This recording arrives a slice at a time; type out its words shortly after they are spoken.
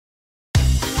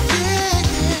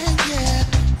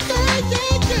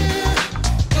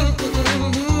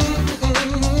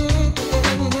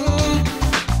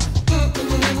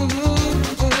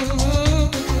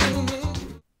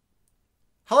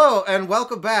and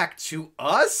welcome back to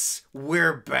us.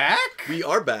 We're back. We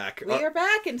are back. We are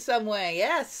back in some way.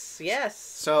 Yes, yes.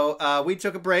 So we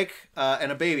took a break,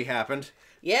 and a baby happened.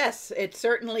 Yes, it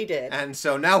certainly did. And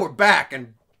so now we're back,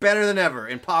 and better than ever,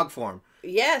 in Pog form.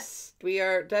 Yes, we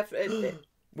are definitely...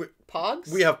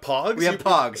 Pogs? We have Pogs? We have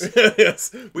Pogs.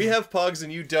 Yes, we have Pogs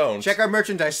and you don't. Check our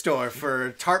merchandise store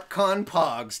for TarpCon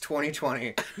Pogs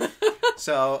 2020.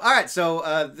 So, alright,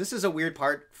 so this is a weird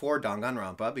part for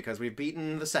Danganronpa because we've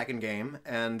beaten the second game,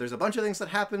 and there's a bunch of things that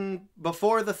happen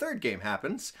before the third game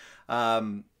happens. It's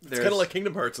kind of like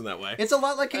Kingdom Hearts in that way. It's a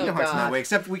lot like Kingdom Hearts in that way,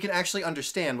 except we can actually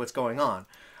understand what's going on.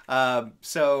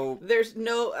 So there's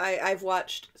no, I've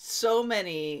watched so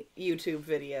many YouTube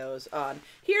videos on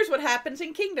here's what happens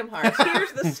in Kingdom Hearts,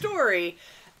 here's the story.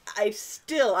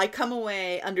 I come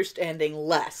away understanding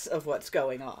less of what's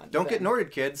going on. Don't get Norded,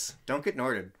 kids. Don't get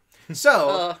Norded.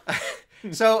 So,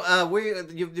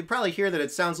 you probably hear that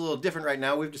it sounds a little different right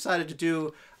now. We've decided to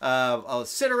do a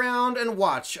sit around and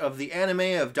watch of the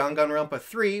anime of Danganronpa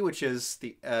 3, which is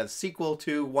the sequel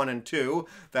to 1 and 2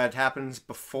 that happens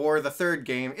before the third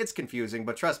game. It's confusing,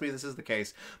 but trust me, this is the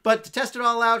case. But to test it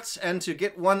all out and to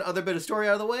get one other bit of story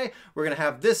out of the way, we're going to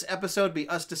have this episode be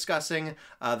us discussing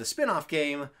the spin-off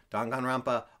game,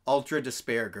 Danganronpa Ultra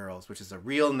Despair Girls, which is a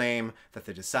real name that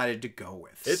they decided to go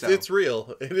with. It's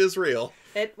real. It is real.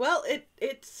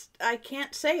 It's I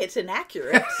can't say it's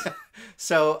inaccurate.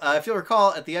 So, if you'll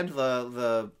recall, at the end of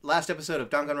the last episode of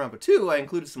Danganronpa 2, I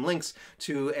included some links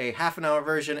to a half-an-hour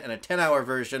version and a 10-hour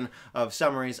version of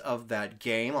summaries of that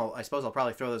game. I suppose I'll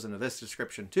probably throw those into this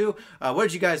description, too. What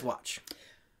did you guys watch?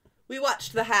 We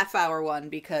watched the half-hour one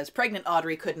because pregnant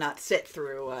Audrey could not sit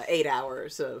through 8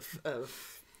 hours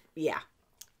of yeah.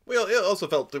 We also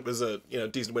felt it was a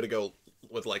decent way to go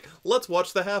with let's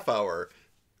watch the half hour,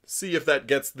 see if that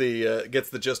gets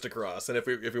the gist across, and if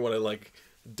we want to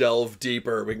delve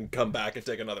deeper, we can come back and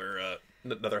take another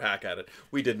hack at it.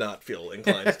 We did not feel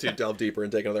inclined to delve deeper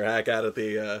and take another hack at it.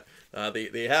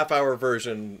 The half hour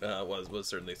version was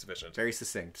certainly sufficient. Very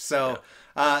succinct. So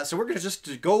so we're going to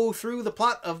just go through the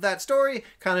plot of that story,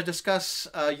 kind of discuss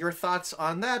your thoughts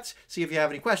on that, see if you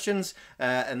have any questions,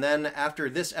 and then after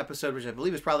this episode, which I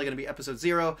believe is probably going to be episode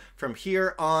 0, from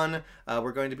here on,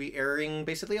 we're going to be airing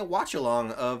basically a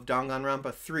watch-along of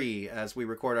Danganronpa 3 as we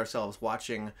record ourselves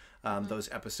watching those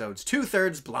episodes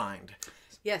 2/3 blind.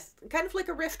 Yes, kind of like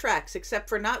a riff tracks, except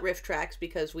for not riff tracks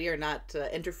because we are not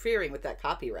interfering with that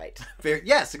copyright.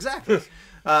 Yes, exactly.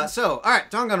 So, all right,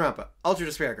 Danganronpa Ultra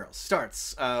Despair Girls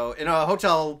starts in a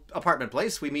hotel apartment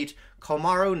place. We meet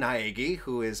Komaru Naegi,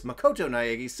 who is Makoto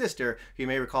Naegi's sister, who you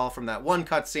may recall from that one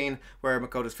cutscene where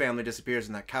Makoto's family disappears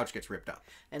and that couch gets ripped up.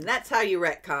 And that's how you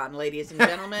retcon, ladies and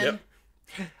gentlemen. Yep.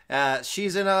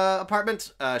 She's in an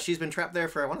apartment. She's been trapped there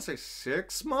for, I want to say,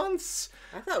 6 months.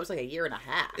 I thought it was like a year and a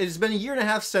half. It's been a year and a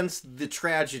half since the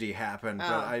tragedy happened,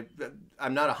 but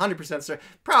I'm not 100% certain.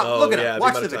 Look it up.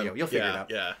 Watch the video. You'll figure it out.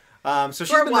 Yeah. So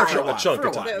she's been there for a while. A chunk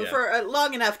of time. Yeah. For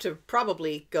long enough to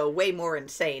probably go way more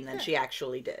insane than she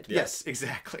actually did. Yes,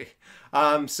 exactly.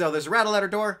 So there's a rattle at her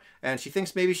door, and she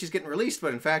thinks maybe she's getting released,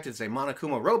 but in fact it's a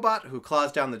Monokuma robot who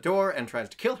claws down the door and tries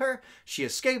to kill her. She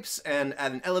escapes, and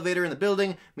at an elevator in the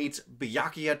building meets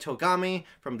Byakuya Togami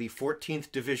from the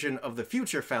 14th Division of the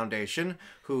Future Foundation,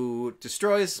 who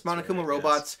destroys Monokuma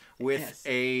robots with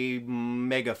a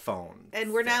megaphone.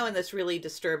 And we're now in this really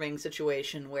disturbing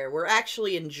situation where we're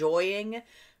actually enjoying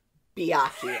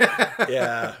Byakuya.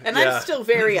 Yeah. And I'm still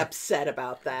very upset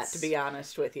about that, to be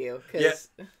honest with you. Cause...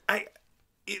 Yeah.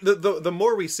 The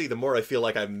more we see, the more I feel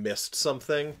like I missed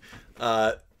something.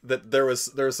 That there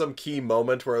was some key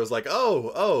moment where I was like,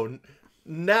 oh,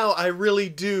 now I really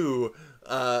do,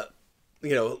 love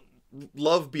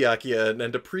Byakuya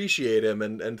and appreciate him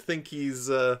and think he's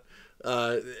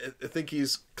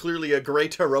clearly a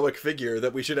great heroic figure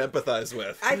that we should empathize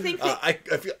with. I think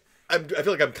I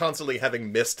feel like I'm constantly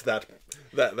having missed that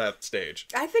stage.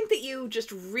 I think that you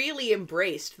just really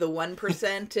embraced the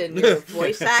 1% in your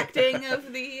voice acting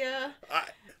of the.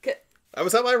 That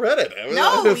was how I read it.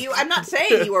 I'm not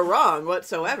saying you were wrong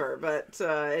whatsoever, but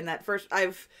in that first,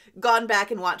 I've gone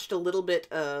back and watched a little bit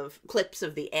of clips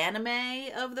of the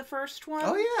anime of the first one.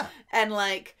 Oh yeah, and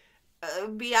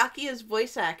Byakuya's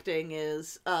voice acting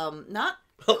is not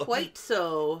quite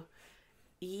so.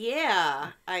 Yeah,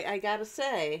 I gotta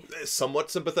say. Somewhat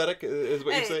sympathetic is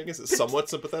what you're saying? Is it somewhat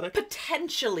sympathetic?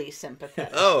 Potentially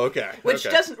sympathetic. Oh, okay. Which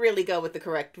doesn't really go with the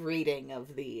correct reading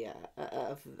of the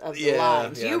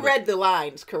lines. You read the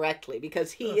lines correctly,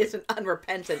 because he is an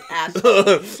unrepentant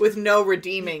asshole with no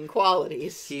redeeming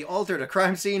qualities. He altered a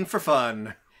crime scene for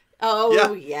fun.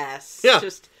 Oh, yes. Yeah.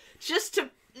 Just to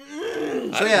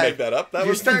I didn't make that up. That You're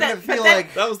was starting to feel then-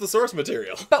 like... that was the source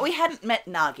material. But we hadn't met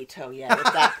Nagito yet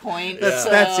at that point. Yeah.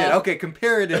 That's it. Okay,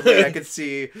 comparatively, I could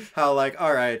see how, like,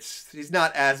 all right, he's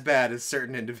not as bad as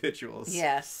certain individuals.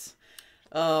 Yes.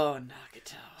 Oh,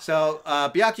 Nagito. So,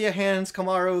 Byakuya hands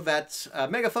Kamaru that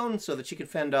megaphone so that she can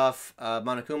fend off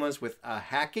Monokumas with a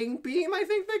hacking beam, I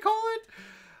think they call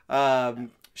it.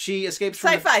 She escapes from...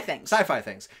 Sci-fi things. Sci-fi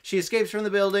things. She escapes from the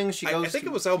building. She goes I think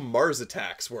it was how Mars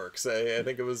attacks works. I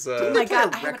think it was... Didn't my they play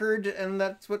God, a I record and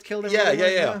that's what killed him?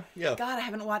 Yeah. God, I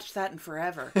haven't watched that in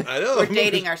forever. I know. We're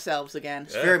dating ourselves again.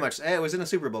 Yeah. Very much. It was in a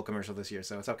Super Bowl commercial this year,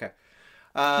 so it's okay.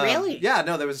 Really? Yeah,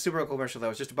 no, there was a Super Bowl commercial that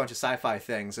was just a bunch of sci-fi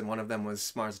things, and one of them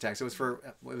was Mars Attacks. It was for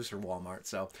Walmart,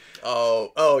 so...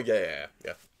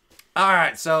 Yeah. All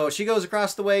right, so she goes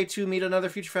across the way to meet another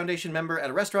Future Foundation member at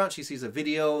a restaurant. She sees a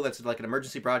video that's like an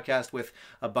emergency broadcast with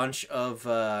a bunch of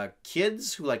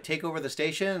kids who like take over the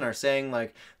station and are saying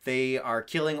like they are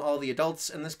killing all the adults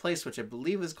in this place, which I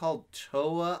believe is called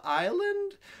Toa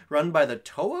Island, run by the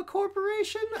Toa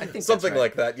Corporation. I think Something that's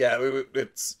right. like that.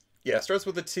 Yeah, it starts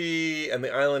with a T, and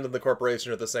the island and the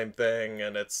corporation are the same thing,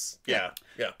 and it's yeah.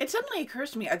 It suddenly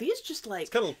occurs to me, are these just like...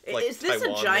 kind of like is this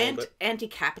Taiwan a a giant little bit.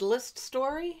 anti-capitalist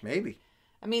story? Maybe.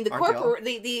 I mean, the Aren't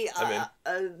they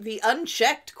the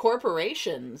unchecked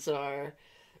corporations are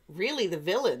really the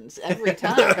villains every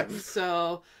time.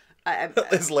 So,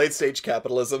 It's late stage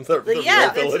capitalism. The real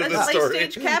yeah, villain of the it's story.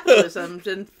 late stage capitalism.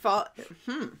 And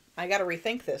I got to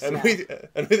rethink this. And now. we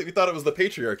thought it was the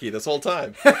patriarchy this whole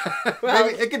time. Well,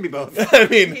 Maybe, it could be both. I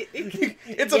mean,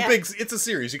 it's yeah. it's a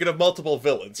series. You can have multiple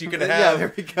villains. You can Yeah, have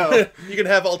there we go. you can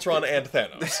have Ultron and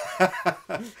Thanos.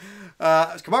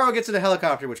 Kamaru gets in a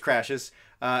helicopter which crashes,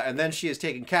 and then she is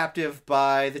taken captive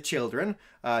by the children.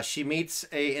 She meets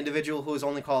a individual who is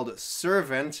only called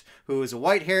Servant, who is a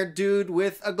white-haired dude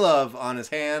with a glove on his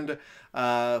hand,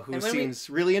 who seems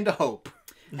really into hope.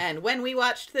 And when we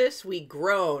watched this, we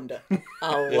groaned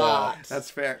a lot. That's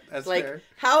fair. That's like, fair.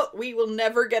 how we will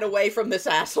never get away from this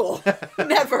asshole.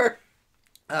 Never.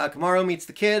 Kamaru meets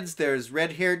the kids. There's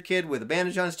red-haired kid with a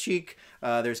bandage on his cheek.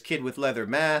 There's kid with leather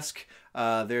mask.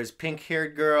 There's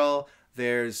pink-haired girl.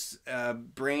 There's a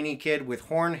brainy kid with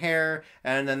horn hair.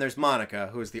 And then there's Monica,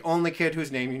 who's the only kid whose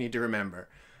name you need to remember.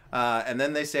 And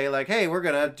then they say, like, hey, we're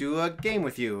going to do a game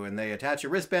with you. And they attach a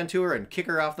wristband to her and kick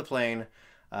her off the plane.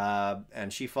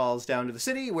 And she falls down to the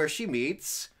city where she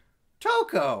meets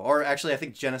Toko. Or actually, I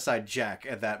think Genocide Jack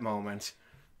at that moment.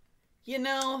 You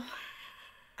know,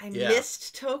 I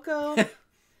missed Toko,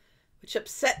 which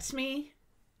upsets me.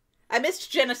 I missed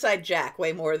Genocide Jack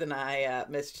way more than I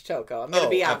missed Toko. I'm going to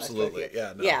be honest absolutely. with you.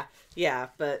 Yeah, no. Yeah,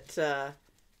 but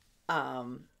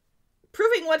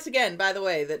proving once again, by the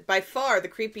way, that by far the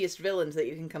creepiest villains that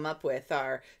you can come up with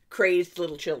are crazed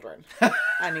little children.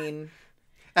 I mean...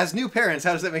 As new parents,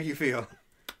 how does that make you feel?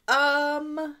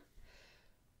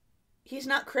 He's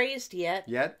not crazed yet.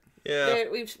 Yeah.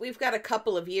 We've got a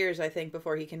couple of years, I think,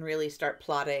 before he can really start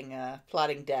plotting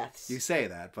deaths. You say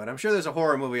that, but I'm sure there's a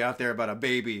horror movie out there about a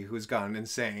baby who's gone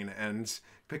insane and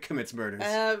commits murders.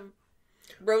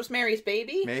 Rosemary's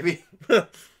Baby? Maybe.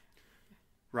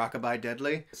 Rockabye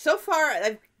Deadly. So far,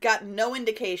 I've got no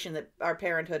indication that our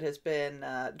parenthood has been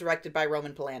directed by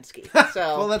Roman Polanski.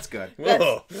 So Well, that's good.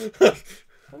 Whoa.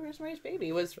 Rosemary's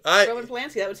Baby was Roman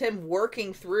Polanski. That was him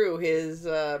working through his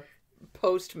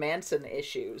post-Manson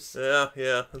issues. Yeah,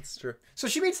 that's true. So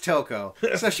she meets Toko.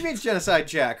 So she meets Genocide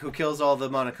Jack, who kills all the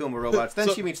Monokuma robots.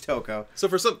 Then she meets Toko. So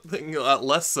for something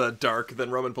less dark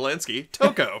than Roman Polanski,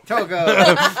 Toko.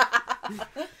 Toko!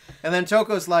 And then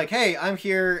Toko's like, hey, I'm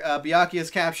here. Byakuya's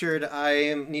captured.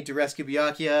 I need to rescue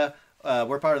Byakuya.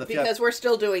 We're part of the... Because we're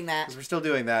still doing that. Because we're still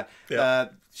doing that. Yeah.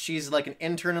 She's like an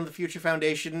intern of the Future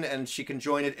Foundation, and she can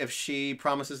join it if she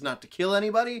promises not to kill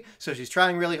anybody. So she's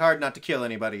trying really hard not to kill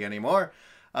anybody anymore.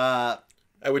 At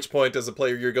which point, as a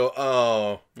player, you go,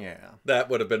 oh, Yeah. that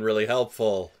would have been really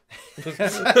helpful. She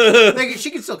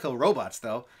can still kill robots,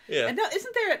 though. Yeah. And now,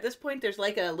 isn't there, at this point, there's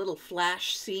like a little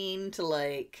flash scene to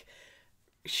like...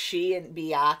 She and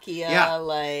Byakuya,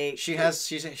 like... She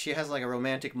has like a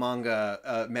romantic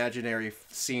manga imaginary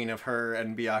scene of her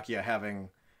and Byakuya having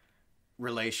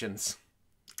relations.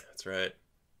 That's right.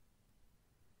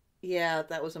 Yeah,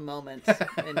 that was a moment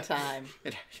in time.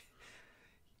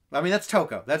 I mean, that's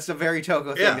Toko. That's a very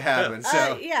Toko thing to happen.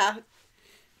 So yeah.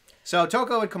 So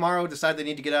Toko and Kamaru decide they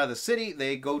need to get out of the city.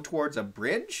 They go towards a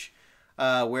bridge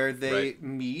where they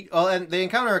meet. Oh, and they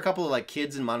encounter a couple of like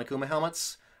kids in Monokuma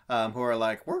helmets. Who are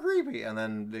like, we're creepy, and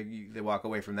then they walk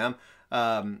away from them.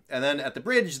 And then at the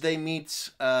bridge, they meet,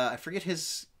 I forget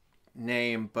his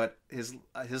name, but his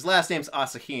last name's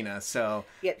Asahina, so...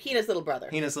 Yep, Hina's little brother.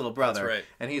 Hina's little brother. That's right.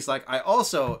 And he's like, I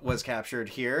also was captured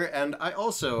here, and I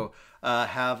also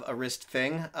have a wrist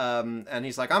thing. And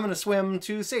he's like, I'm going to swim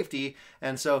to safety.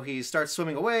 And so he starts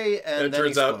swimming away, and it then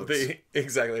turns he out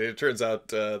explodes. It turns out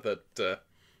that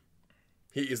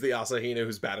he is the Asahina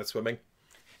who's bad at swimming.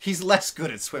 He's less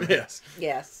good at swimming. Yes.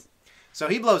 Yes. So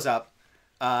he blows up,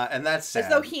 and that's sad. As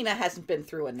though Hina hasn't been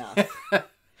through enough.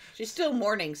 She's still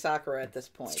mourning Sakura at this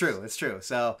point. It's true.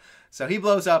 So he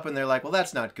blows up, and they're like, well,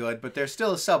 that's not good, but there's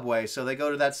still a subway, so they go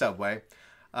to that subway.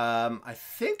 I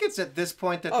think it's at this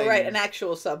point that Oh, they... right, an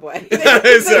actual subway. He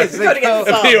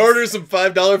orders some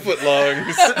 $5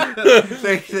 footlongs.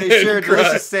 they share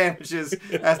delicious sandwiches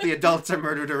as the adults are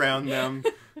murdered around them.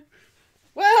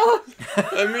 Well...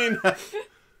 I mean...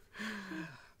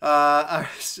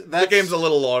 that game's a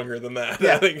little longer than that.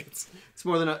 Yeah. I think it's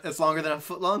it's longer than a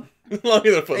foot long. longer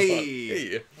than a foot long.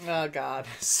 Hey. Oh, God.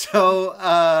 So,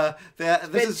 It's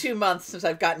been 2 months since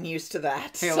I've gotten used to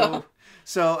that.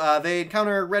 So they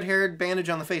encounter a red-haired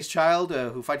bandage-on-the-face child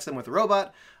who fights them with a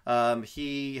robot.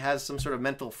 He has some sort of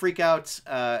mental freak-out,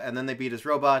 and then they beat his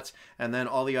robot, and then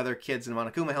all the other kids in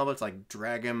Monokuma helmets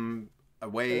drag him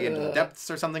away into the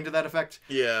depths or something to that effect.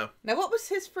 Yeah. Now, what was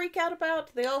his freak out about?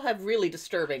 They all have really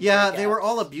disturbing Yeah, freak they were outs.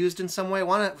 all abused in some way. I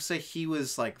want to say he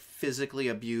was physically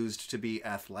abused to be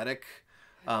athletic.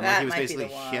 That he was might be basically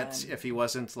the one. hit if he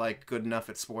wasn't good enough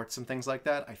at sports and things like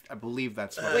that. I believe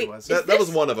that's what Wait, it was. That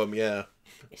was one of them, yeah.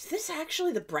 Is this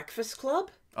actually the Breakfast Club?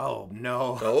 Oh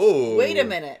no! Oh. Wait a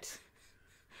minute.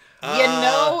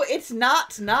 It's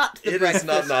not the It Breakfast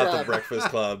is not Club. the Breakfast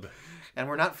Club. And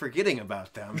we're not forgetting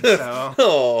about them. So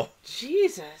Oh.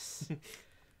 Jesus.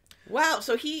 Wow,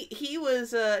 so he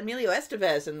was Emilio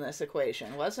Estevez in this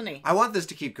equation, wasn't he? I want this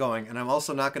to keep going, and I'm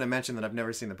also not going to mention that I've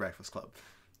never seen The Breakfast Club.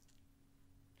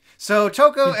 So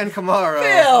Toko and Kamaro,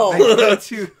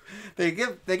 they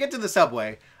get to the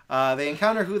subway. They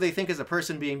encounter who they think is a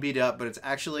person being beat up, but it's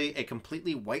actually a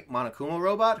completely white Monokuma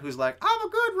robot who's like, I'm a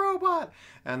good robot.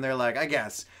 And they're like, I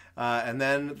guess. And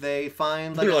then they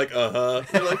find... They're like, uh-huh.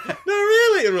 They're like, no,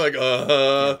 really? And we're like,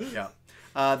 uh-huh. Yeah.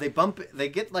 They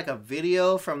get a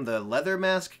video from the leather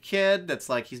mask kid that's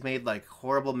he's made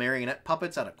horrible marionette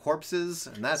puppets out of corpses.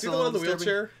 And that's Is he the one in the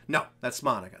wheelchair? No, that's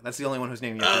Monica. That's the only one whose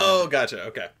name you Oh, gotcha.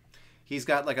 Okay. He's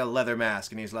got a leather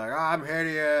mask and he's like, I'm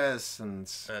hideous. And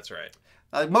That's right.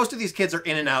 most of these kids are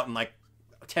in and out in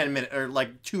 10 minutes or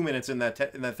 2 minutes in that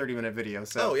 30-minute video.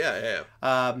 So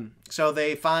so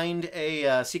they find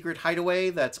a secret hideaway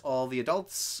that's all the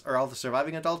adults or all the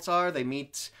surviving adults are. They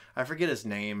meet, I forget his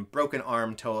name, broken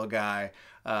arm Toa guy,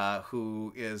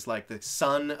 who is the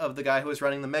son of the guy who is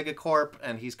running the Megacorp,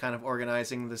 and he's kind of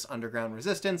organizing this underground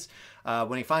resistance.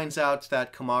 When he finds out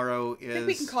that Kamaro is... I think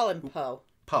we can call him Poe.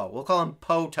 Poe. We'll call him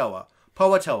Poe Toa.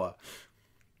 Poa Toa.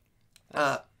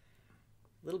 A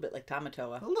little bit like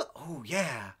Tamatoa. Oh,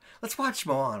 yeah. Let's watch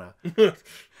Moana.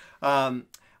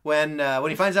 When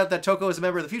he finds out that Toko is a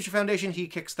member of the Future Foundation, he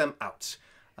kicks them out.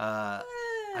 I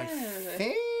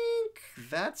think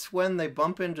that's when they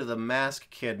bump into the mask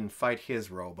kid and fight his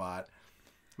robot.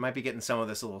 Might be getting some of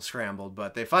this a little scrambled,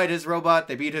 but they fight his robot,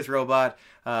 they beat his robot,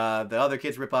 the other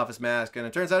kids rip off his mask, and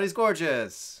it turns out he's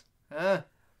gorgeous. Yeah.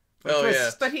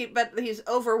 But he's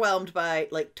overwhelmed by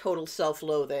total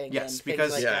self-loathing. Yes, and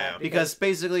because things like that. because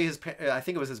basically I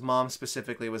think it was his mom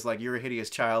specifically was like, you're a hideous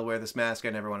child, wear this mask,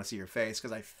 I never want to see your face.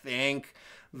 Because I think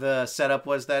the setup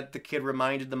was that the kid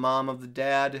reminded the mom of the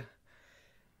dad.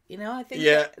 I think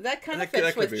that kind of that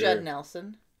fits could with be Judd weird.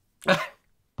 Nelson.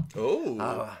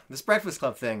 This Breakfast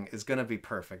Club thing is gonna be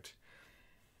perfect.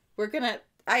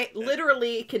 I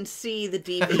literally can see the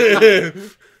DVD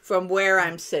from where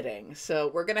I'm sitting, so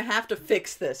we're gonna have to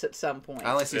fix this at some point.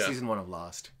 I only see season 1 of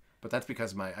Lost, but that's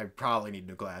because I probably need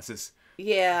new glasses.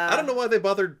 Yeah. I don't know why they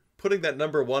bothered putting that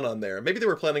number 1 on there. Maybe they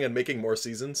were planning on making more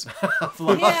seasons.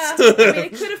 Lost. Yeah,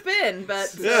 it could have been,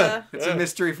 but it's a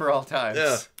mystery for all times.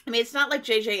 Yeah. It's not like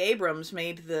J.J. Abrams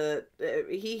made the...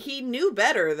 he knew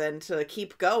better than to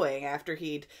keep going after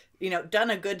he'd, done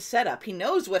a good setup. He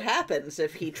knows what happens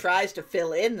if he tries to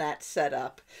fill in that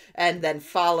setup and then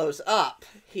follows up.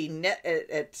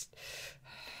 It's...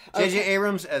 J.J.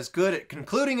 Abrams as good at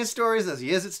concluding his stories as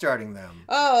he is at starting them.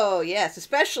 Oh, yes,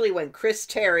 especially when Chris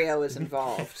Terrio is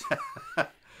involved.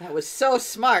 That was so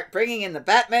smart, bringing in the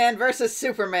Batman versus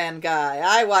Superman guy.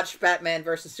 I watched Batman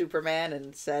versus Superman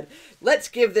and said, let's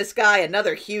give this guy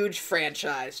another huge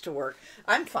franchise to work.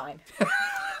 I'm fine.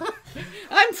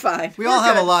 I'm fine. We all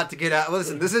have a lot to get out.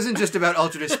 Listen, this isn't just about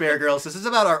Ultra Despair Girls. This is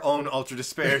about our own Ultra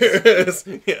Despairs.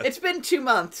 It's been 2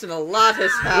 months and a lot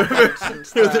has happened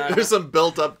since then. There's some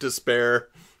built-up despair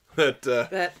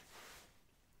that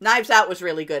Knives Out was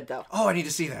really good, though. Oh, I need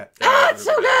to see that. Ah, it's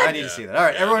so good! I need to see that. All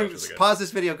right, Yeah, everyone, that was really good. pause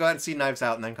this video, go out and see Knives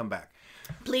Out, and then come back.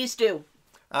 Please do.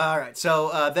 All right,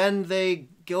 so then they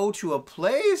go to a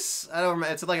place. I don't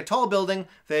remember. It's like a tall building.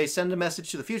 They send a message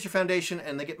to the Future Foundation,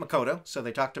 and they get Makoto. So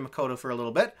they talk to Makoto for a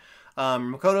little bit.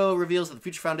 Makoto reveals that the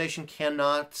Future Foundation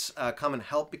cannot come and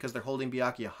help because they're holding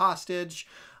Byakuya hostage.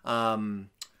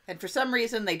 And for some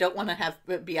reason, they don't want to have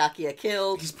Byakuya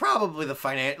killed. He's probably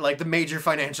the major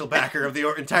financial backer of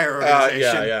the entire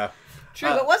organization. Yeah. True,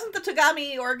 but wasn't the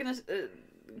Togami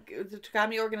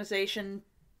organization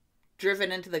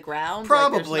driven into the ground?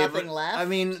 Probably. Like, there's nothing left? I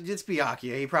mean, it's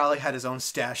Byakuya. He probably had his own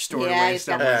stash stored yeah, away he's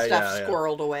got somewhere. stuff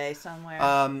squirreled away somewhere.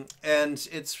 And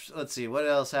it's, let's see, what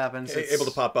else happens? It's Able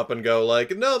to pop up and go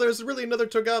like, no, there's really another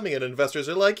Togami, and investors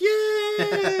are like, yay!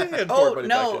 And pour Oh, money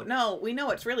back in. no, we know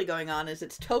what's really going on is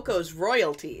it's Toko's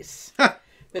royalties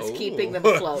that's Oh. keeping them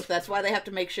afloat. That's why they have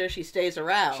to make sure she stays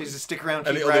around. She's a stick around,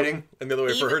 And keep the, writing. other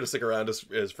way for her to stick around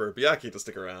is for Byakuya to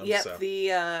stick around. Yep, So.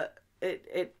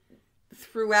 it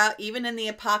throughout, even in the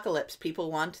apocalypse,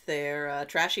 people want their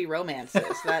trashy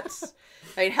romances. That's,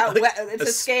 I mean, how it's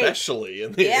escape. Especially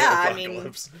in the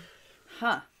apocalypse.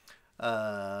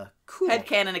 Cool.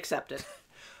 Headcanon accepted.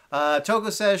 Toko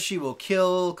says she will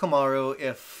kill Komaru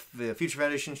if the Future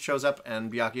Foundation shows up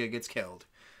and Byakuya gets killed.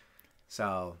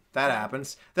 So that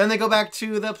happens. Then they go back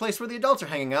to the place where the adults are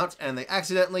hanging out, and they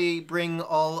accidentally bring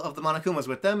all of the Monokumas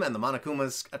with them, and the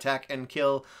Monokumas attack and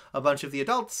kill a bunch of the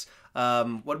adults.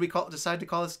 What do we decide to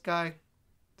call this guy?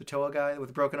 The Toa guy with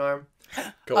the broken arm?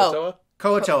 Koatoa?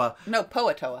 Koatoa. No,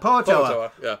 Poatoa.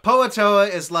 Poatoa. Yeah. Poatoa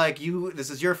is like, this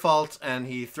is your fault, and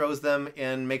he throws them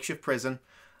in makeshift prison.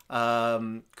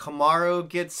 Komaru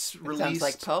gets released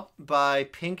like Poe. by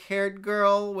pink-haired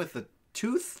girl with a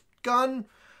tooth gun.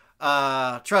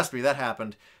 Trust me, that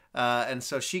happened. And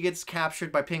so she gets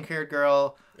captured by pink-haired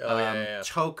girl. Yeah.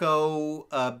 Toko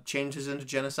changes into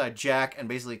Genocide Jack and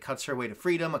basically cuts her way to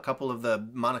freedom. A couple of the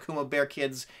Monokuma Bear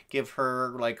kids give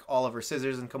her like all of her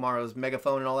scissors and Komaru's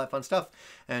megaphone and all that fun stuff.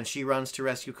 And she runs to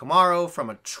rescue Komaru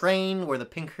from a train where the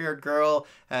pink-haired girl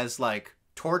has like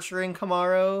torturing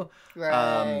Komaru.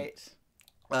 Right.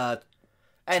 And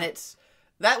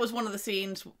that was one of the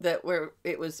scenes where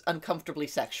it was uncomfortably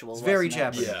sexual. It's very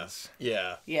wasn't it? Japanese.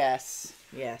 Yeah. Yes.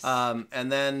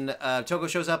 And then Toko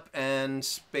shows up and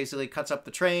basically cuts up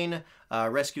the train,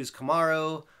 rescues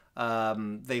Komaru.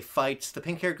 They fight the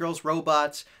pink-haired girl's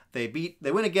robot. They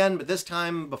win again, but this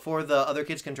time, before the other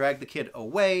kids can drag the kid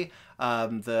away,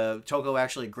 the Toko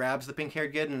actually grabs the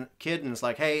pink-haired kid and is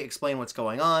like, hey, explain what's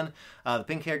going on. The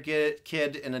pink-haired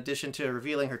kid, in addition to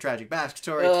revealing her tragic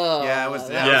backstory, it was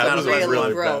not a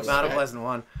pleasant one. Not a pleasant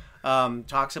one.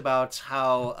 Talks about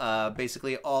how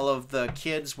basically all of the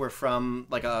kids were from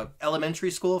like a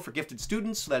elementary school for gifted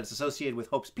students, so that it's associated with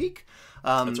Hope's Peak.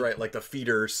 That's right, like the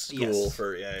feeder school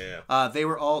for They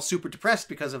were all super depressed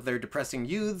because of their depressing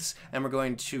youths, and were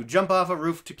going to jump off a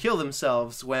roof to kill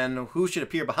themselves when who should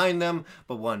appear behind them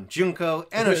but one Junko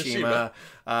Enoshima,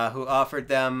 who offered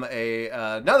them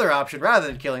another option rather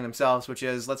than killing themselves, which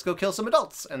is let's go kill some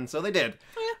adults, and so they did.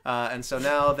 And so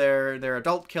now they're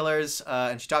adult killers,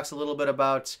 and she talks a little bit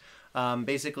about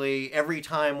basically every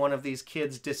time one of these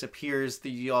kids disappears,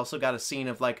 you also got a scene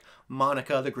of like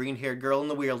Monica, the green-haired girl in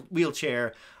the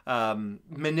wheelchair,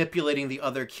 manipulating the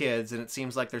other kids, and it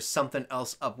seems like there's something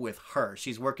else up with her.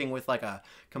 She's working with like a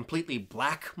completely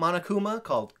black Monokuma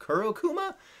called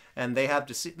Kurokuma, and they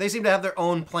seem to have their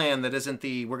own plan that isn't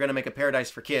the we're going to make a paradise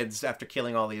for kids after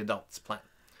killing all the adults plan.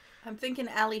 I'm thinking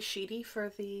Ali Sheedy for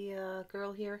the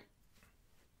girl here.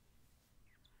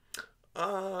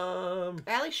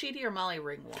 Ali Sheedy or Molly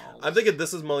Ringwald? I'm thinking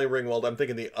this is Molly Ringwald. I'm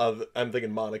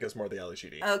thinking Monica's more the Ali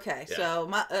Sheedy. Okay, so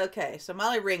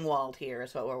Molly Ringwald here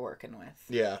is what we're working with.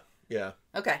 Yeah.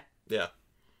 Okay. Yeah.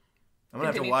 I'm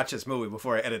going to have to watch this movie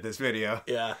before I edit this video.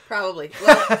 Yeah. Probably.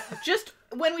 Well, just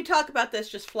when we talk about this,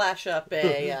 just flash up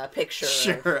a picture.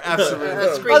 Sure, absolutely.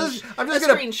 I'm just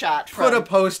going to screenshot. Put a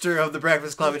poster of the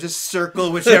Breakfast Club and just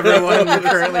circle whichever one we're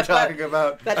currently talking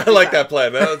about. I like that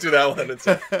plan. Let's do that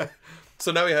one.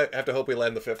 So now we have to hope we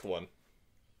land the fifth one.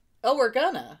 Oh, we're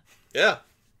gonna. Yeah.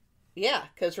 Yeah,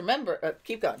 because remember,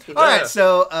 keep going. All right,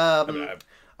 so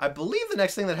I believe the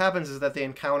next thing that happens is that they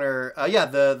encounter,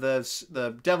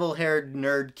 the devil-haired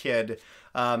nerd kid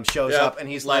shows up, and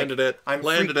he's landed like,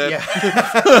 it.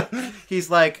 Yeah. He's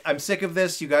like, I'm sick of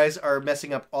this. You guys are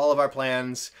messing up all of our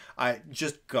plans. I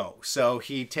just go. So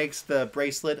he takes the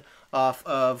bracelet off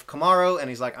of Komaru, and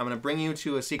he's like, I'm going to bring you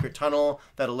to a secret tunnel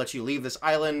that'll let you leave this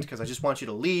island, because I just want you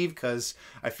to leave, because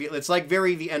I feel it's like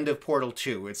very the end of Portal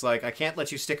 2. It's like, I can't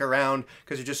let you stick around,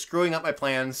 because you're just screwing up my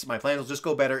plans. My plans will just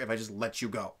go better if I just let you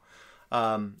go.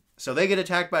 So they get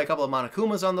attacked by a couple of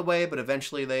Monokumas on the way, but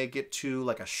eventually they get to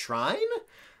like a shrine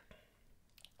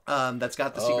that's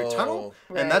got the secret tunnel.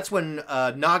 Right. And that's when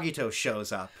Nagito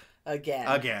shows up.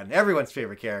 Again. Everyone's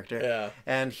favorite character. Yeah.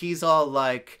 And he's all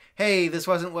like, hey, this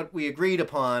wasn't what we agreed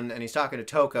upon. And he's talking to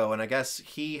Toko. And I guess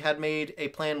he had made a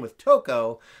plan with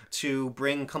Toko to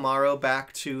bring Kamaro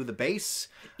back to the base.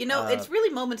 You know, it's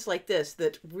really moments like this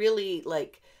that really,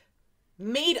 like,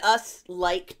 made us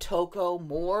like Toko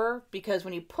more. Because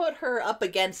when you put her up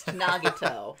against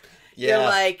Nagito, you're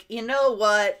like, you know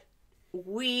what?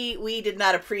 We did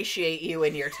not appreciate you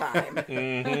in your time.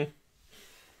 Mm-hmm.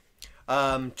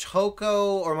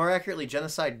 Toko, or more accurately,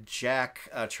 Genocide Jack,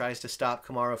 tries to stop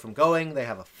Kamaro from going. They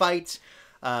have a fight.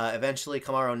 Eventually,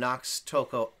 Kamaro knocks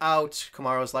Toko out.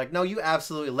 Kamaro's like, no, you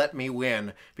absolutely let me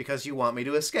win because you want me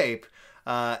to escape.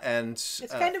 And it's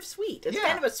kind of sweet. It's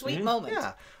kind of a sweet moment.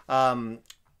 Yeah.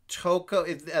 Toko,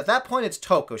 at that point, it's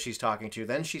Toko she's talking to.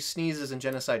 Then she sneezes and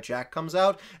Genocide Jack comes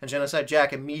out, and Genocide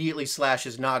Jack immediately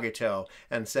slashes Nagito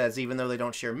and says even though they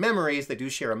don't share memories, they do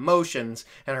share emotions,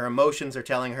 and her emotions are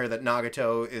telling her that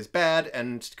Nagito is bad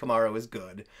and Kamaro is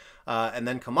good. And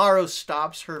then Kamaro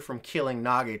stops her from killing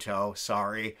Nagito,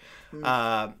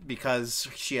 because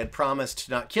she had promised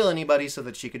to not kill anybody so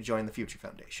that she could join the Future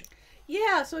Foundation.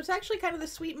 Yeah, so it's actually kind of the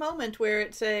sweet moment where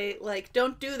it's like,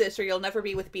 don't do this or you'll never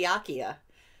be with Byakuya.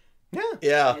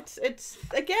 Yeah.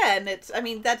 I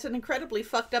mean, that's an incredibly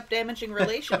fucked up, damaging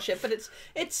relationship, but it's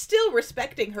still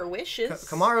respecting her wishes.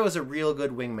 Kamaro is a real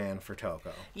good wingman for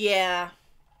Toko. Yeah,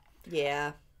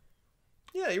 you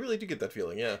really do get that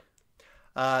feeling.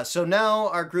 So now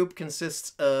our group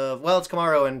consists of, well, it's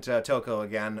Kamaro and Toko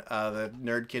again. The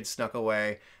nerd kid snuck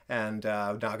away, and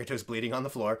Nagito's bleeding on the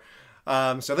floor.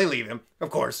 So they leave him, of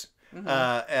course.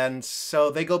 Mm-hmm. And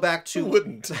so they go back to... Who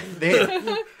wouldn't?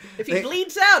 If he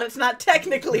bleeds out, it's not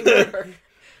technically murder.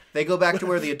 They go back to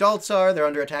where the adults are. They're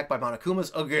under attack by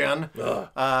Monokumas again.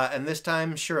 And this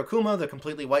time, Shirokuma, the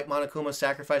completely white Monokuma,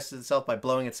 sacrifices itself by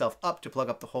blowing itself up to plug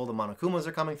up the hole the Monokumas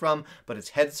are coming from, but its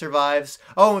head survives.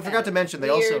 Oh, I forgot to mention, they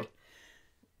also...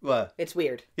 What? It's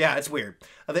weird. Yeah, it's weird.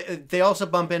 They also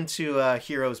bump into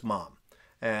Hiro's mom.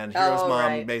 And Hiro's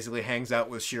mom basically hangs out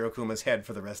with Shirokuma's head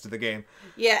for the rest of the game.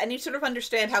 Yeah, and you sort of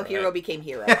understand how Hiro became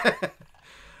Hiro.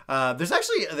 There's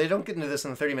actually, they don't get into this in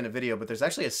the 30-minute video, but there's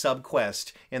actually a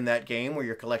sub-quest in that game where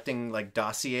you're collecting like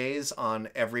dossiers on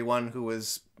everyone who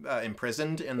was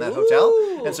imprisoned in that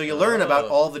hotel. And so you learn about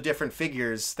all the different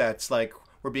figures that's like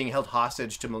were being held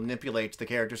hostage to manipulate the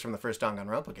characters from the first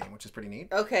Danganronpa game, which is pretty neat.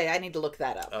 Okay, I need to look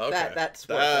that up. Okay. That's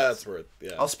worth.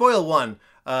 Yeah. I'll spoil one.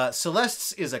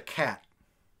 Celeste's is a cat.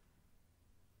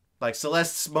 Like,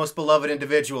 Celeste's most beloved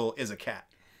individual is a cat.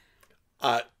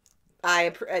 Yeah.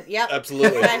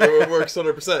 Absolutely. It works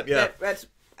 100%, yeah. That's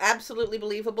absolutely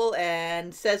believable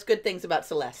and says good things about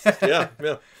Celeste. Yeah.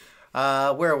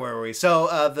 Where were we? So,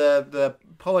 the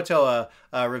Poatoa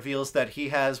reveals that he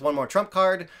has one more trump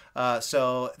card.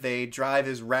 So, they drive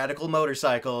his radical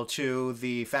motorcycle to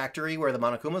the factory where the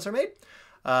Monokumas are made.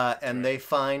 And they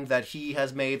find that he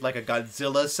has made like a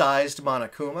Godzilla-sized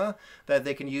Monokuma that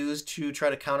they can use to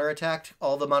try to counterattack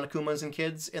all the Monokumas and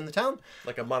kids in the town.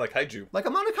 Like a Monokaiju.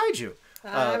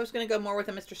 I was going to go more with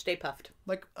a Mr. Stay Puffed.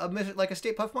 Like a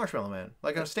Stay Puft Marshmallow Man.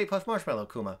 Like a Stay Puft Marshmallow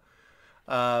Kuma.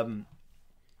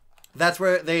 That's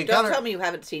where they Don't tell me you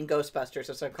haven't seen Ghostbusters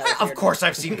or some kind of... Of course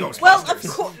I've seen Ghostbusters. Well, of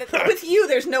course. With you,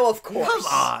 there's no of course. Come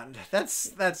on.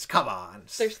 That's come on.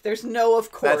 There's no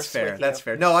of course. That's fair. That's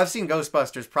fair. No, I've seen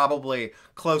Ghostbusters probably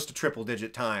close to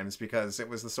triple-digit times because it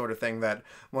was the sort of thing that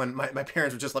when my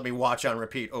parents would just let me watch on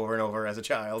repeat over and over as a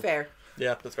child. Fair.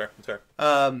 Yeah, that's fair.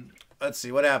 Let's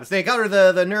see what happens. They encounter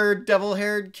the nerd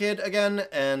devil-haired kid again,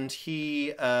 and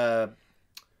he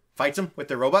fights him with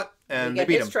their robot, and they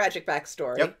beat him. His tragic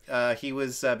backstory. Yep. He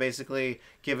was basically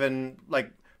given,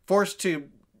 forced to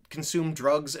consume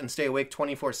drugs and stay awake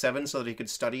 24/7 so that he could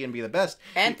study and be the best.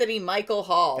 Anthony Michael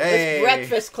Hall. Hey. This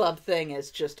Breakfast Club thing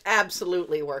is just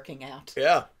absolutely working out.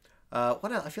 Yeah.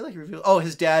 What else? I feel like he revealed... Oh,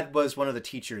 his dad was one of the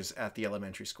teachers at the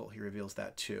elementary school. He reveals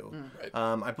that, too. Right.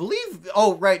 I believe...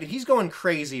 Oh, right. He's going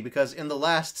crazy because in the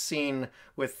last scene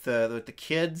with the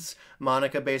kids,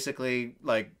 Monica basically,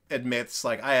 admits,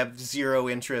 I have zero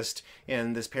interest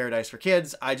in this paradise for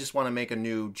kids. I just want to make a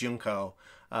new Junko.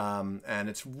 And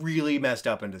it's really messed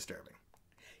up and disturbing.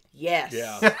 Yes.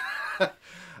 Yeah.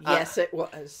 Yes, it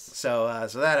was. So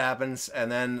that happens,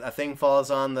 and then a thing falls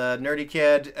on the nerdy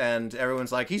kid, and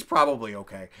everyone's like, he's probably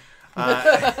okay.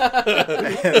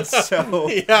 And so...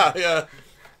 Yeah.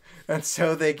 And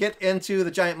so they get into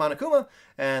the giant Monokuma,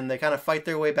 and they kind of fight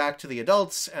their way back to the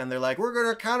adults, and they're like, we're going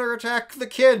to counterattack the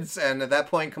kids. And at that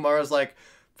point, Kamaro's like,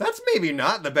 that's maybe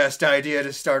not the best idea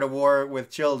to start a war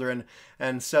with children.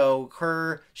 And so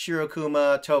her,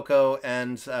 Shirokuma, Toko,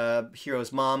 and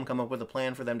Hiro's mom come up with a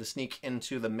plan for them to sneak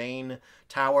into the main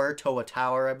tower, Toa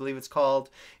Tower, I believe it's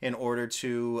called, in order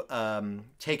to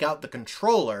take out the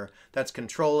controller that's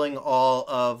controlling all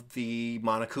of the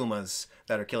Monokumas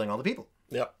that are killing all the people.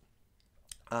 Yep.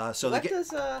 So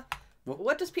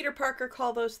what does Peter Parker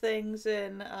call those things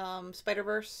in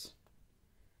Spider-Verse?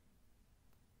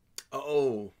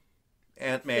 Oh.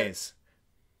 Aunt May's.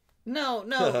 No,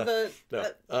 No. the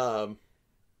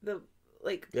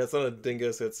like. Yeah, it's not a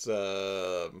dingus. It's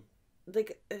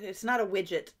Like, it's not a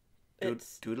widget.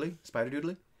 It's Doodly? Spider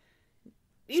Doodly?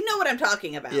 You know what I'm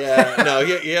talking about. Yeah, no,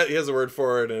 he has a word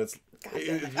for it, and it's All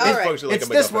right. functionally like It's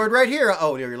a this MacGuffin. word right here.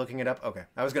 Oh, you're looking it up? Okay.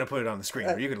 I was going to put it on the screen,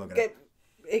 or you could look it up.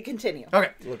 Continue. Okay.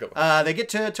 Look up. They get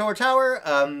to Tower Tower.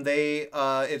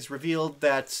 It's revealed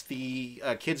that the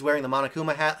kids wearing the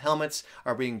Monokuma helmets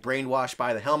are being brainwashed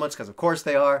by the helmets, because of course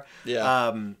they are.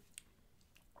 Yeah.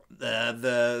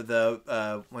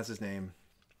 What's his name?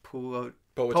 Poatoa?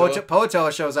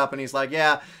 Poatoa shows up and he's like,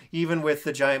 yeah, even with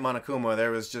the giant Monokuma,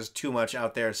 there was just too much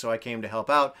out there, so I came to help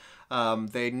out.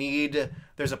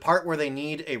 There's a part where they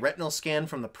need a retinal scan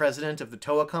from the president of the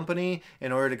Toa company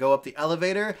in order to go up the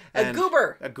elevator. A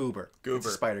goober. It's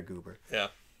a spider goober. Yeah.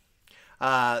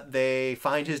 They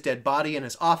find his dead body in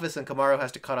his office, and Kamaru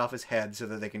has to cut off his head so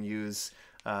that they can use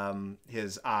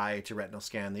his eye to retinal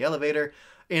scan the elevator.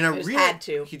 He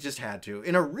just had to.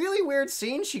 In a really weird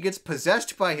scene, she gets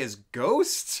possessed by his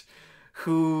ghost,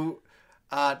 who...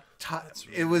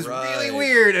 it was really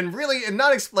weird and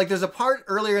not there's a part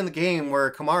earlier in the game where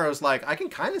Kamaro's like, I can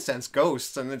kind of sense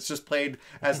ghosts, and it's just played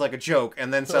as like a joke,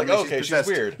 and then suddenly she's possessed.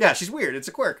 She's weird. Yeah, she's weird. It's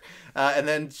a quirk. And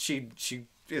then she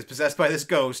is possessed by this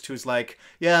ghost who's like,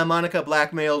 yeah, Monica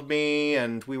blackmailed me,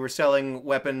 and we were selling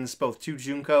weapons both to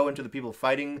Junko and to the people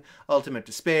fighting Ultimate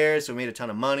Despair, so we made a ton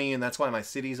of money, and that's why my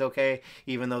city's okay,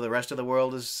 even though the rest of the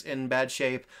world is in bad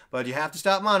shape. But you have to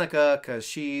stop Monica, because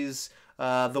she's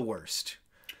the worst.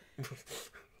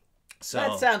 So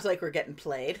That sounds like we're getting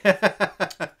played.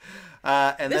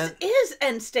 and This is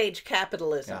end stage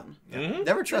capitalism. yeah. Mm-hmm.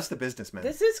 Never trust the businessmen.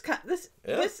 This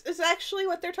is actually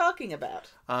what they're talking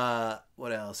about.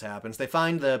 What else happens? They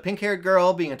find the pink-haired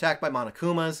girl being attacked by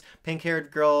Monokumas. Pink-haired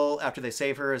girl, after they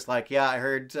save her, is like, yeah, I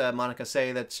heard Monica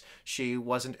say that she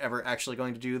wasn't ever actually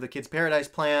going to do the Kids Paradise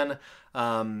plan.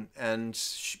 And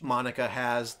Monica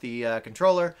has the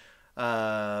controller.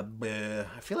 I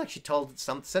feel like she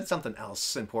said something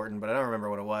else important, but I don't remember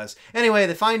what it was. Anyway,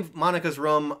 they find Monica's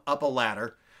room up a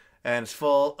ladder, and it's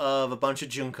full of a bunch of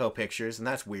Junko pictures, and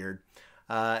that's weird.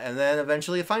 And then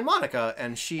eventually they find Monica,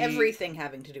 and everything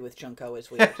having to do with Junko is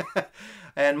weird.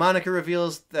 And Monica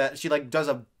reveals that she does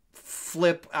a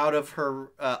flip out of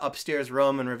her upstairs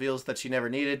room and reveals that she never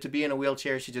needed to be in a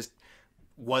wheelchair. She just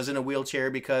was in a wheelchair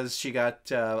because she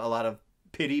got a lot of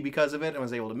pity because of it and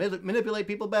was able to manipulate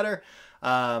people better.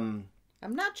 I'm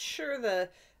not sure the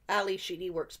Ali Sheedy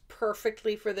works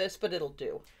perfectly for this, but it'll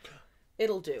do.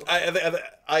 It'll do.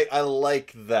 I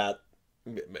like that.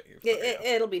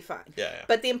 It'll be fine. Yeah.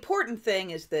 But the important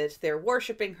thing is that they're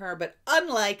worshiping her, but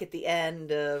unlike at the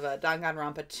end of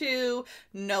Danganronpa 2,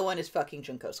 no one is fucking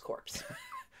Junko's corpse.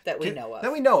 That we know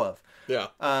of. Yeah.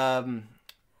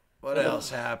 What else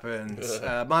happens?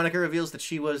 Monica reveals that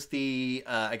she was the,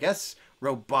 I guess,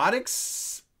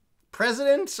 robotics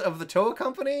president of the Toa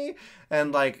company,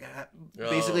 and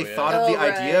basically thought of the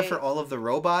idea for all of the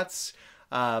robots.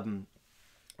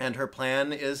 And her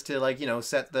plan is to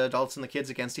set the adults and the kids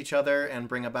against each other and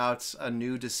bring about a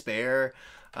new despair.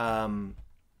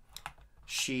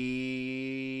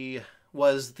 She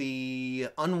was the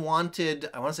unwanted,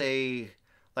 I want to say,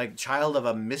 child of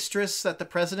a mistress that the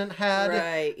president had.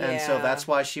 Right, yeah. And so that's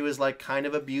why she was kind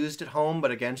of abused at home, but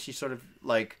again, she sort of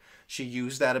she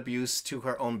used that abuse to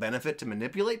her own benefit to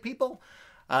manipulate people.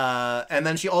 And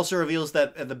then she also reveals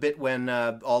that at the bit when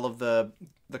all of the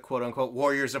quote-unquote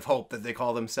warriors of hope that they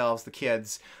call themselves, the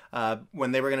kids,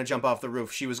 when they were going to jump off the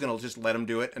roof, she was going to just let them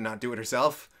do it and not do it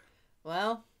herself.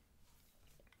 Well,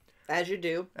 as you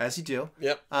do. As you do.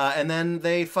 Yep. And then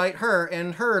they fight her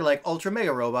and her Ultra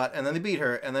Mega Robot, and then they beat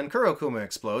her, and then Kurokuma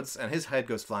explodes, and his head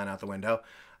goes flying out the window.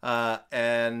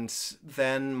 And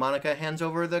then Monica hands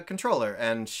over the controller,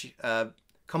 and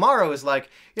Kamaru is like,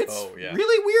 it's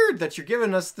really weird that you're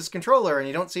giving us this controller and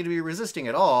you don't seem to be resisting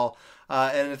at all.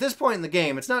 And at this point in the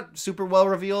game, it's not super well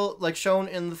revealed, like shown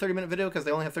in the 30-minute video, because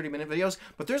they only have 30-minute videos,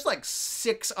 but there's like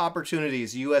 6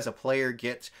 opportunities you as a player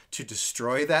get to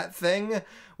destroy that thing,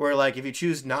 where like if you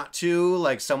choose not to,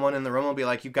 like someone in the room will be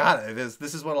like, you got it,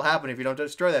 this is what'll happen if you don't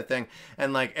destroy that thing.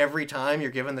 And like every time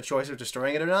you're given the choice of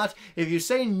destroying it or not, if you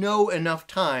say no enough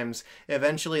times,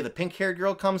 eventually the pink-haired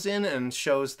girl comes in and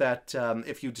shows that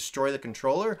if you destroy the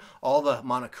controller, all the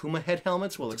Monokuma head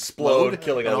helmets will explode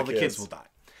killing and all all the the kids kids will die.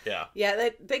 Yeah. Yeah,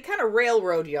 they kind of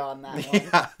railroad you on that one.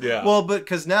 Yeah. Yeah. Well, but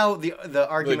because now the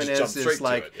argument just jump straight is to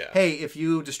like, it, yeah. hey, if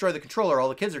you destroy the controller, all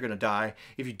the kids are going to die.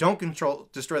 If you don't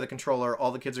destroy the controller,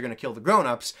 all the kids are going to kill the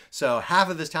grown-ups. So half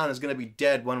of this town is going to be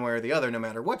dead one way or the other, no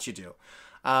matter what you do.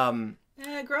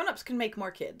 Grown-ups can make more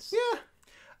kids.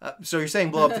 Yeah. So you're saying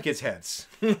blow up the kids' heads?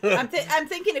 I'm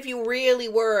thinking if you really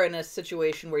were in a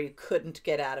situation where you couldn't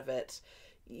get out of it,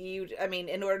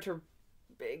 in order to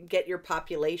get your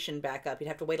population back up, you'd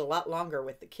have to wait a lot longer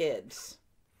with the kids.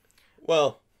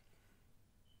 Well,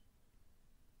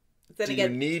 Then do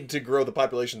again, you need to grow the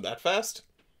population that fast?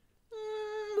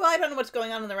 well, I don't know what's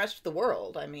going on in the rest of the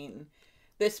world. I mean,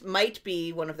 this might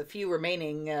be one of the few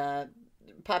remaining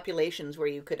populations where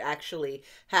you could actually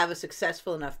have a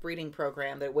successful enough breeding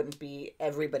program that it wouldn't be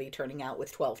everybody turning out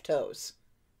with 12 toes.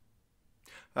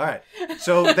 All right.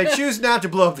 So they choose not to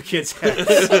blow up the kids' heads.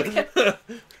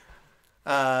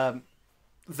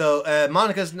 Though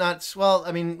Monica's not, well,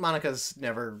 I mean, Monica's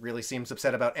never really seems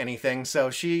upset about anything, so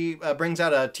she brings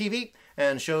out a TV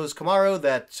and shows Kamaru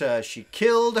that she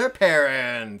killed her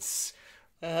parents.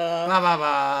 Blah, blah,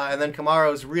 blah. And then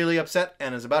Kamaru's really upset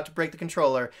and is about to break the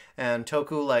controller, and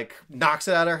Toku, like, knocks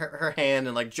it out of her hand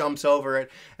and, like, jumps over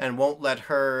it and won't let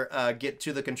her get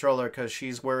to the controller because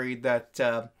she's worried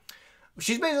that...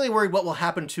 she's basically worried what will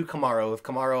happen to Kamaru if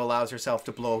Kamaru allows herself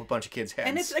to blow up a bunch of kids' heads.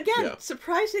 And it's, again,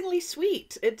 surprisingly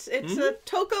sweet. It's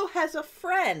Toko has a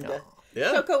friend. Oh.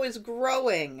 Yeah. Toko is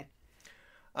growing.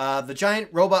 The giant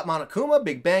robot Monokuma,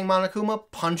 Big Bang Monokuma,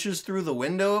 punches through the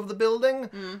window of the building.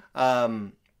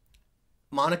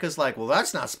 Monica's like, well,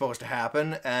 that's not supposed to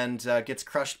happen, and gets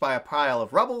crushed by a pile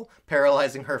of rubble,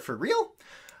 paralyzing her for real.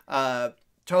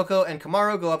 Toko and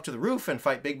Kamaru go up to the roof and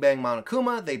fight Big Bang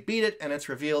Monokuma. They beat it, and it's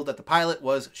revealed that the pilot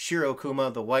was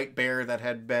Shirokuma, the white bear that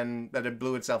had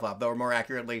blew itself up, or more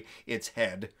accurately, its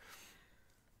head.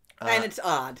 And it's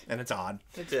odd.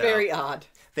 It's Very odd.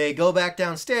 They go back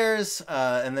downstairs,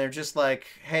 and they're just like,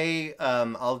 hey,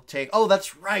 I'll take... Oh,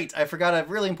 that's right. I forgot a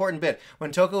really important bit.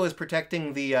 When Toko is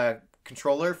protecting the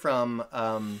controller from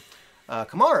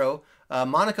Kamaru,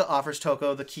 Monica offers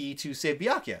Toko the key to save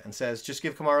Byakuya and says, just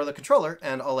give Kamaru the controller,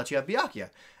 and I'll let you have Byakuya.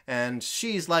 And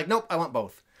she's like, nope, I want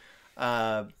both.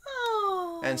 And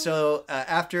so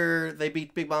after they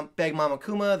beat Big Bang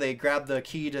Monokuma, they grab the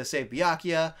key to save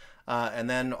Byakuya. And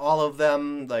then all of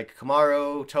them, like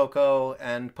Kamaru, Toko,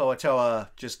 and Poatoa,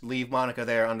 just leave Monica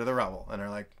there under the rubble and are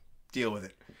like, deal with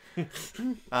it.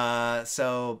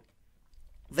 So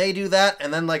they do that,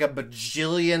 and then like a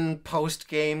bajillion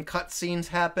post-game cutscenes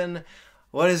happen.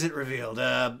 What is it revealed?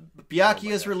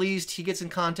 Byakuya is released. He gets in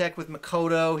contact with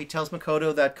Makoto. He tells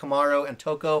Makoto that Kamaru and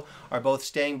Toko are both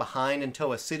staying behind in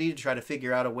Toa City to try to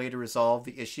figure out a way to resolve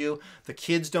the issue. The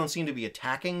kids don't seem to be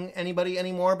attacking anybody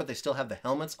anymore, but they still have the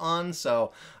helmets on,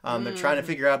 so they're trying to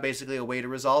figure out basically a way to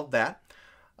resolve that.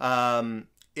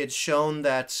 It's shown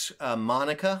that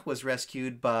Monica was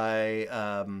rescued by...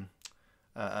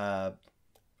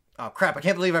 oh crap, I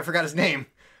can't believe I forgot his name.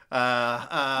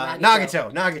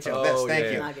 Nagito. Oh,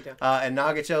 Thank you. Nagito. And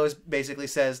Nagito basically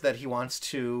says that he wants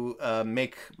to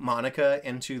make Monica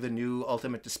into the new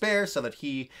Ultimate Despair so that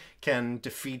he can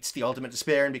defeat the Ultimate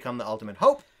Despair and become the Ultimate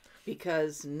Hope.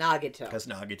 Because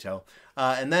Nagito.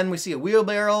 And then we see a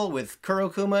wheelbarrow with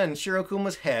Kurokuma and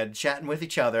Shirokuma's head chatting with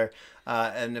each other.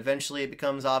 And eventually it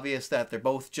becomes obvious that they're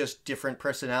both just different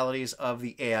personalities of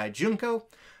the AI Junko.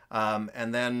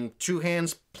 And then two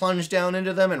hands plunge down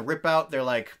into them and rip out their,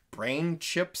 like, brain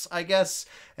chips, I guess.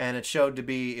 And it showed to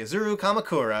be Izuru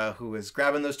Kamakura, who is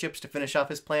grabbing those chips to finish off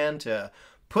his plan to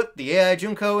put the AI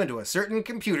Junko into a certain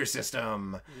computer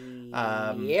system.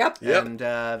 Yep.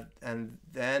 And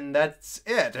then that's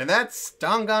it. And that's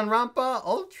Danganronpa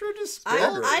Ultra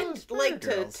Despair I'd like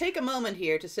to take a moment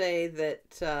here to say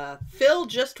that Phil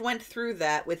just went through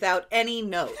that without any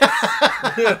notes.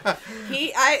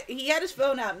 He had his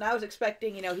phone out, and I was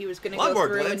expecting, he was going to go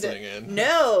through and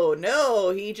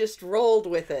no, he just rolled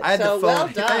with it. I had the phone. Well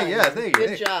done. Thank you.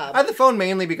 Good job. I had the phone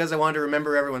mainly because I wanted to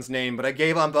remember everyone's name, but I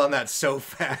gave up on that so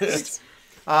fast.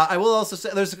 I will also say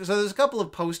there's a couple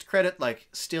of post-credit like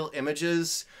still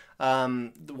images.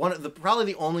 Probably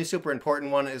the only super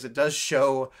important one is it does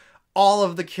show all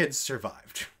of the kids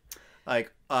survived.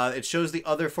 Like it shows the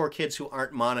other 4 kids who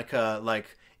aren't Monica,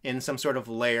 like, in some sort of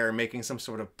lair, making some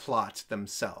sort of plot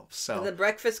themselves. So The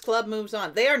Breakfast Club moves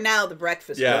on. They are now the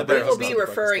Breakfast Yeah, Club. they're We will not be the Breakfast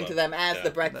referring Club. to them as Yeah. the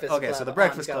Breakfast okay, Club. so the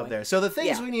Breakfast Club ongoing. there. So the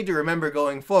things Yeah. we need to remember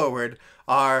going forward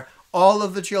are all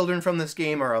of the children from this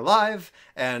game are alive,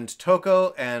 and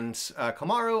Toko and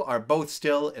Komaru are both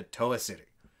still at Toa City.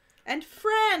 And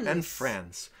friends. And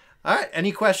friends. All right,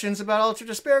 any questions about Ultra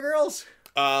Despair Girls?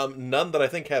 None that I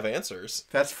think have answers.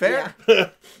 That's fair. Yeah.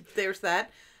 There's that.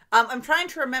 I'm trying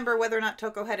to remember whether or not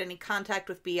Toko had any contact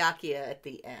with Byakuya at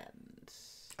the end.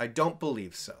 I don't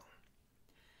believe so.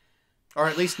 Or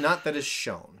at least not that is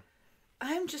shown.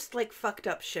 I'm just, like, fucked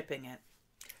up shipping it.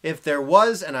 If there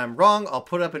was, and I'm wrong, I'll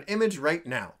put up an image right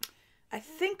now. I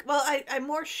think, well, I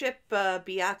more ship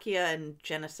Byakuya and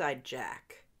Genocide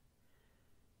Jack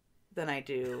than I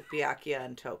do Byakuya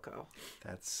and Toko.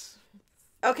 That's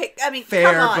Okay, I mean,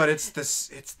 fair, come on. but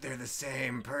they're the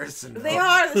same person. They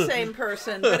are the same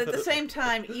person, but at the same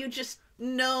time, you just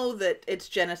know that it's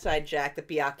Genocide Jack that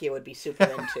Byakuya would be super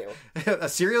into. A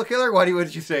serial killer? Why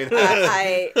would you say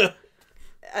that?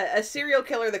 A serial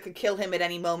killer that could kill him at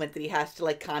any moment that he has to,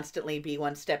 like, constantly be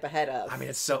one step ahead of. I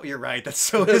mean, you're right. That's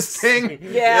so his thing.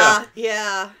 Yeah.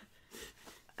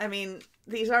 I mean,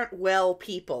 these aren't well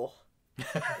people.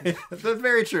 That's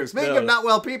very true. Speaking No. of not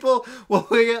well people,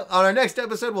 on our next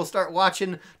episode, we'll start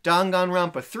watching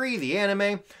Danganronpa 3, the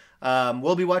anime.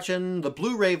 We'll be watching the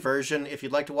Blu-ray version if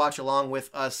you'd like to watch along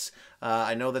with us.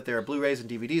 I know that there are Blu-rays and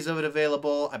DVDs of it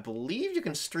available. I believe you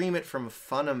can stream it from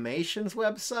Funimation's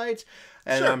website.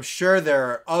 And Sure. I'm sure there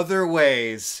are other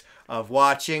ways of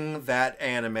watching that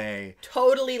anime.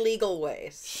 Totally legal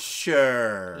ways.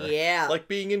 Sure. Yeah. Like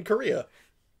being in Korea.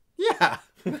 Yeah.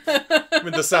 I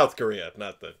mean, the South Korea,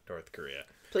 not the North Korea.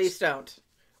 Please don't.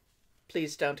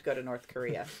 Please don't go to North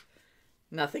Korea.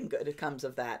 Nothing good comes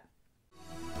of that.